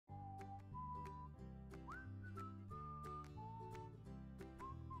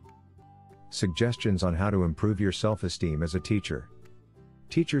Suggestions on how to improve your self-esteem as a teacher.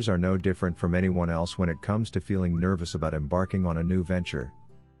 Teachers are no different from anyone else when it comes to feeling nervous about embarking on a new venture.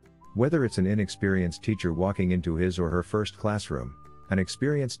 Whether it's an inexperienced teacher walking into his or her first classroom, an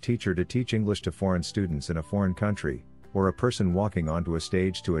experienced teacher to teach English to foreign students in a foreign country, or a person walking onto a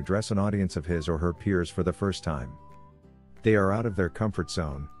stage to address an audience of his or her peers for the first time. They are out of their comfort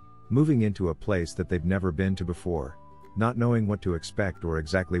zone, moving into a place that they've never been to before, not knowing what to expect or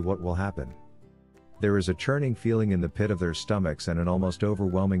exactly what will happen. There is a churning feeling in the pit of their stomachs and an almost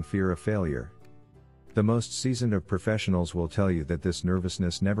overwhelming fear of failure. The most seasoned of professionals will tell you that this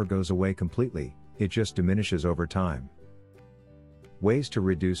nervousness never goes away completely, it just diminishes over time. Ways to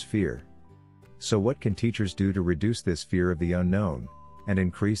reduce fear. So what can teachers do to reduce this fear of the unknown, and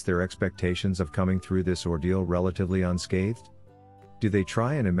increase their expectations of coming through this ordeal relatively unscathed? Do they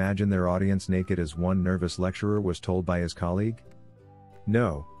try and imagine their audience naked as one nervous lecturer was told by his colleague?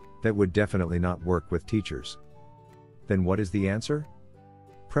 No, that would definitely not work with teachers. Then what is the answer?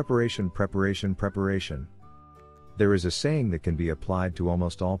 Preparation, preparation, preparation. There is a saying that can be applied to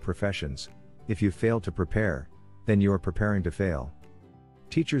almost all professions: if you fail to prepare, then you are preparing to fail.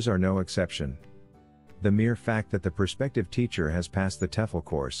 Teachers are no exception. The mere fact that the prospective teacher has passed the TEFL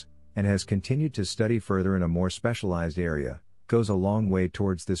course, and has continued to study further in a more specialized area, goes a long way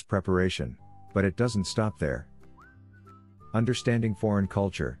towards this preparation, but it doesn't stop there. Understanding foreign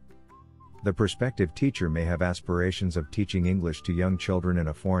culture. The prospective teacher may have aspirations of teaching English to young children in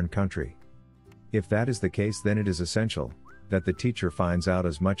a foreign country. If that is the case, then it is essential that the teacher finds out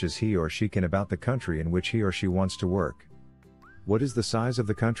as much as he or she can about the country in which he or she wants to work. What is the size of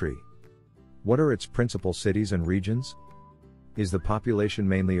the country? What are its principal cities and regions? Is the population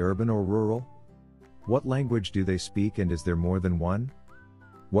mainly urban or rural? What language do they speak, and is there more than one?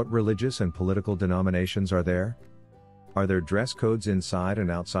 What religious and political denominations are there? Are there dress codes inside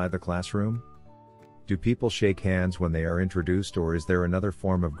and outside the classroom? Do people shake hands when they are introduced, or is there another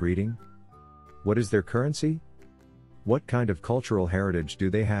form of greeting? What is their currency? What kind of cultural heritage do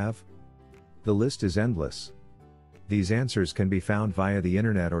they have? The list is endless. These answers can be found via the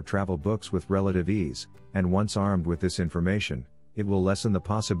internet or travel books with relative ease, and once armed with this information, it will lessen the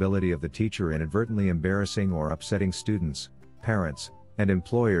possibility of the teacher inadvertently embarrassing or upsetting students, parents, and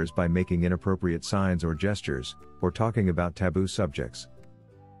employers by making inappropriate signs or gestures, or talking about taboo subjects.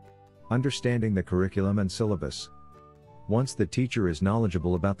 Understanding the curriculum and syllabus. Once the teacher is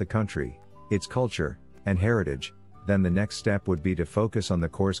knowledgeable about the country, its culture, and heritage, then the next step would be to focus on the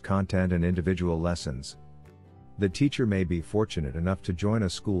course content and individual lessons. The teacher may be fortunate enough to join a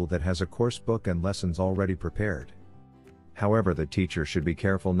school that has a course book and lessons already prepared. However, the teacher should be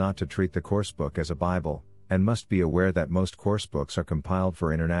careful not to treat the course book as a Bible, and must be aware that most course books are compiled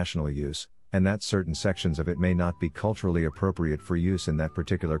for international use, and that certain sections of it may not be culturally appropriate for use in that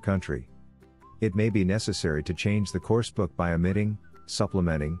particular country. It may be necessary to change the course book by omitting,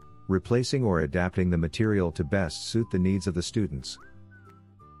 supplementing, replacing, or adapting the material to best suit the needs of the students.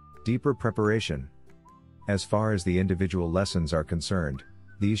 Deeper preparation. As far as the individual lessons are concerned,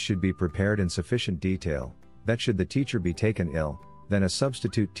 these should be prepared in sufficient detail, that should the teacher be taken ill, then a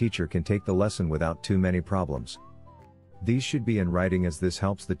substitute teacher can take the lesson without too many problems. These should be in writing, as this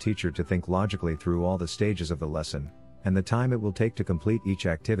helps the teacher to think logically through all the stages of the lesson, and the time it will take to complete each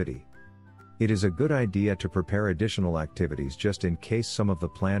activity. It is a good idea to prepare additional activities just in case some of the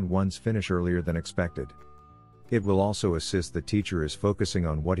planned ones finish earlier than expected. It will also assist the teacher is focusing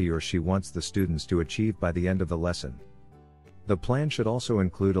on what he or she wants the students to achieve by the end of the lesson. The plan should also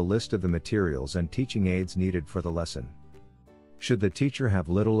include a list of the materials and teaching aids needed for the lesson. Should the teacher have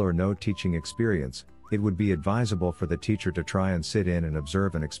little or no teaching experience, it would be advisable for the teacher to try and sit in and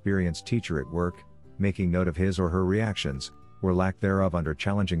observe an experienced teacher at work, making note of his or her reactions, or lack thereof under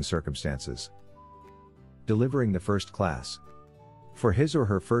challenging circumstances. Delivering the first class. For his or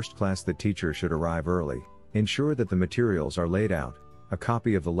her first class, the teacher should arrive early, ensure that the materials are laid out, a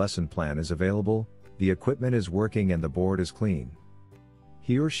copy of the lesson plan is available, the equipment is working, and the board is clean.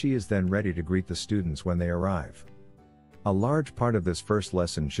 He or she is then ready to greet the students when they arrive. A large part of this first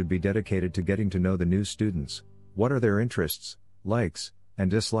lesson should be dedicated to getting to know the new students. What are their interests, likes, and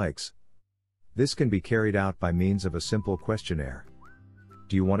dislikes? This can be carried out by means of a simple questionnaire.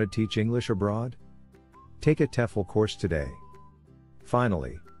 Do you want to teach English abroad? Take a TEFL course today.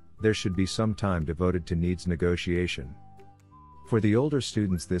 Finally, there should be some time devoted to needs negotiation. For the older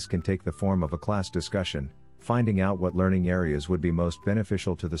students, this can take the form of a class discussion, finding out what learning areas would be most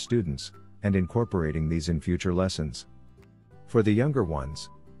beneficial to the students, and incorporating these in future lessons. For the younger ones,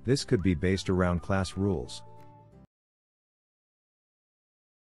 this could be based around class rules.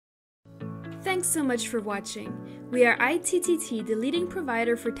 Thanks so much for watching. We are ITTT, the leading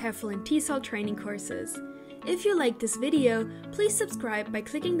provider for TEFL and TESOL training courses. If you liked this video, please subscribe by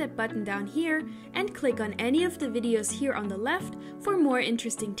clicking that button down here and click on any of the videos here on the left for more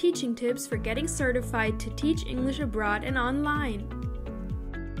interesting teaching tips for getting certified to teach English abroad and online.